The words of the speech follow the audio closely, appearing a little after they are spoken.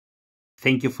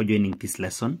Thank you for joining this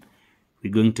lesson.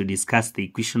 We're going to discuss the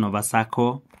equation of a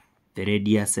circle, the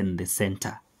radius, and the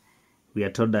center. We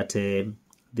are told that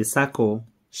the circle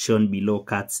shown below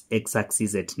cuts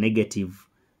x-axis at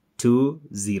 -2,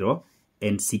 0,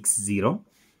 and 6, 0.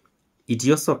 It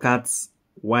also cuts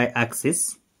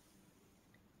y-axis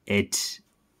at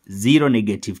 0,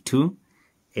 -2,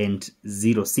 and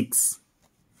 0, 6.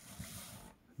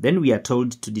 Then we are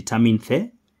told to determine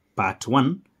the part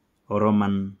 1 or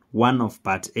Roman 1 of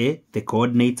part A, the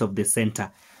coordinates of the center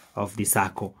of the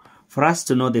circle. For us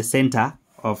to know the center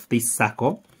of this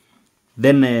circle,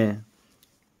 then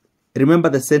remember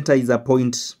the center is a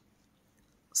point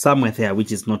somewhere there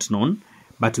which is not known,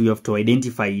 but we have to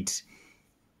identify it.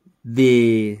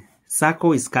 The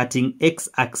circle is cutting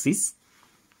x-axis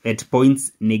at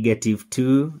points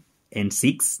 -2 and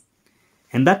 6,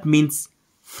 and that means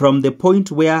from the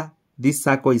point where this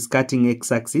circle is cutting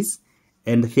x-axis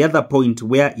and the other point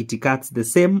where it cuts the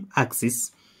same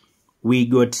axis, we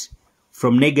got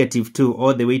from -2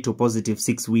 all the way to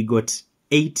 +6, we got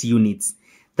 8 units.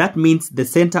 That means the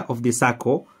center of the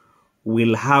circle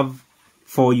will have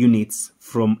 4 units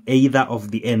from either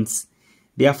of the ends.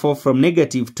 Therefore, from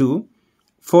 -2,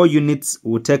 4 units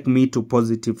will take me to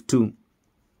 +2,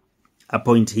 a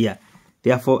point here.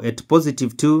 Therefore, at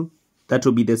 +2, that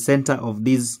will be the center of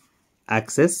this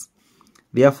axis.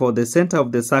 Therefore, the center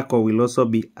of the circle will also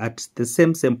be at the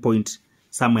same point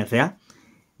somewhere there.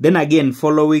 Then again,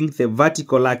 following the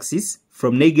vertical axis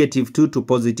from -2 to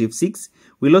 +6,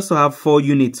 we'll also have 4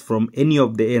 units from any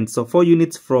of the ends. So 4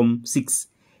 units from 6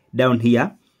 down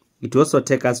here. It will also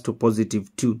take us to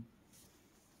 +2.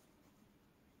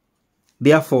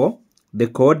 Therefore, the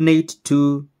coordinate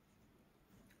 2,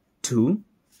 2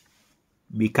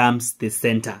 becomes the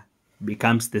center.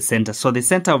 So the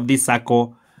center of this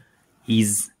circle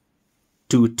is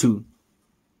 2, 2.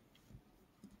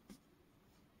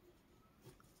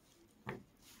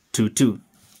 2, 2.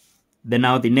 Then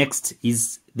now the next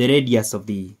is the radius of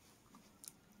the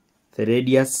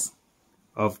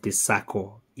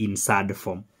circle in third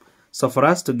form. So for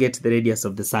us to get the radius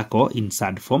of the circle in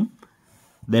third form,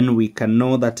 then we can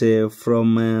know that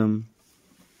from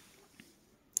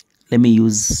let me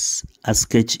use a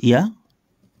sketch here.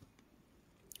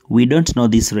 We don't know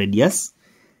this radius,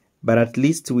 but at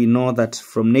least we know that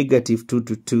from -2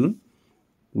 to 2,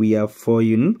 we have 4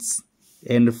 units.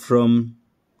 And from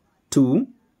 2,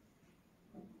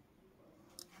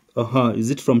 is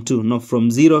it from 2? No,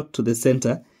 from 0 to the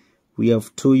center, we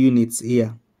have 2 units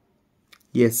here.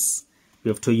 Yes, we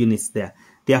have 2 units there.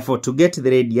 Therefore, to get the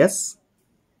radius,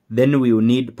 then we will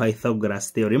need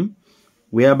Pythagoras theorem,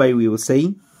 whereby we will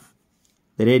say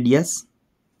the radius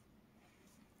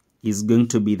is going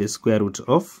to be the square root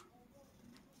of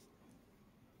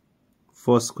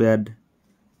 4 squared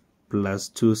plus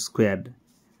 2 squared.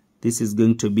 This is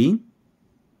going to be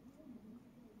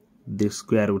the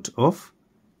square root of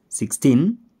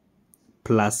 16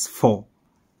 plus 4.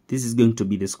 This is going to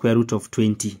be the square root of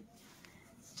 20.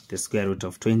 The square root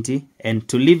of 20. And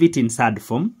to leave it in third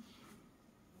form,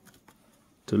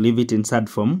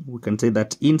 we can say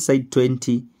that inside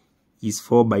 20 is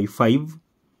 4 by 5.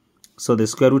 So the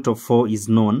square root of 4 is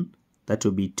known. That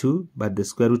will be 2, but the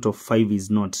square root of 5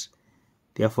 is not.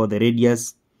 Therefore, the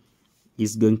radius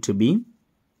is going to be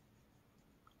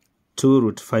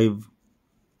 2√5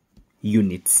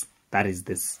 units. That is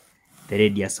the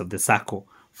radius of the circle.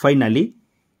 Finally,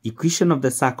 equation of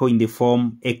the circle in the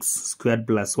form x squared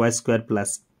plus y squared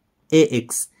plus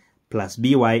ax plus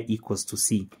by equals to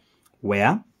c,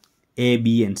 where a,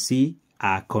 b, and c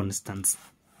are constants.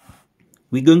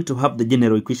 We're going to have the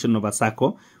general equation of a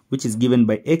circle, which is given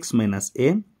by x minus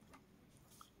a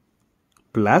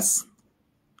plus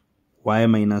y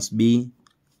minus b,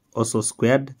 also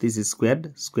squared. This is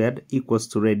squared equals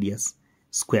to radius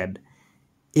squared.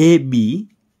 AB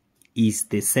is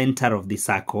the center of the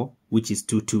circle, which is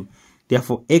 2, 2.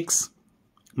 Therefore, x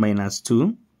minus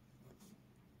 2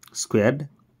 squared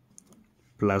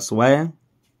plus y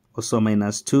also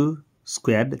minus 2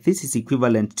 squared. This is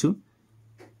equivalent to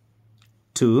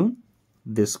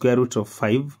the square root of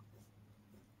 5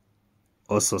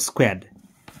 also squared.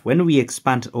 When we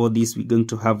expand all this, we're going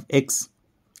to have x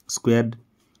squared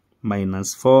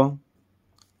minus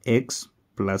 4x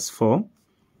plus 4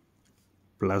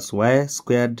 plus y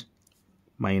squared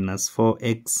minus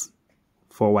 4y,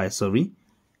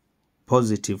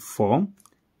 positive 4.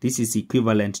 This is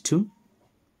equivalent to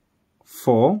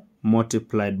 4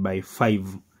 multiplied by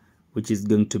 5, which is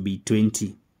going to be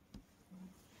 20.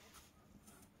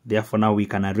 Therefore, now we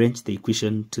can arrange the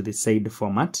equation to the said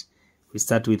format. We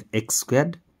start with x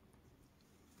squared,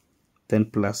 then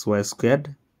plus y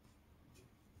squared,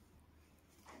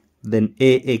 then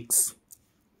ax.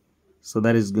 So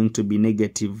that is going to be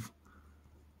negative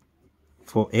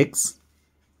 4x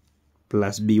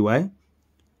plus by,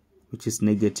 which is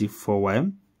negative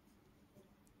 4y,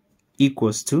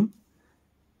 equals to,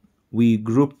 we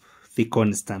group the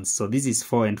constants. So this is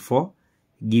 4 and 4,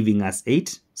 giving us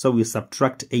 8. So we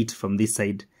subtract 8 from this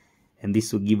side, and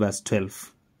this will give us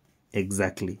 12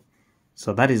 exactly.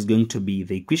 So that is going to be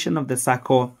the equation of the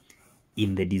circle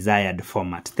in the desired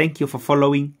format. Thank you for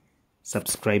following.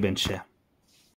 Subscribe and share.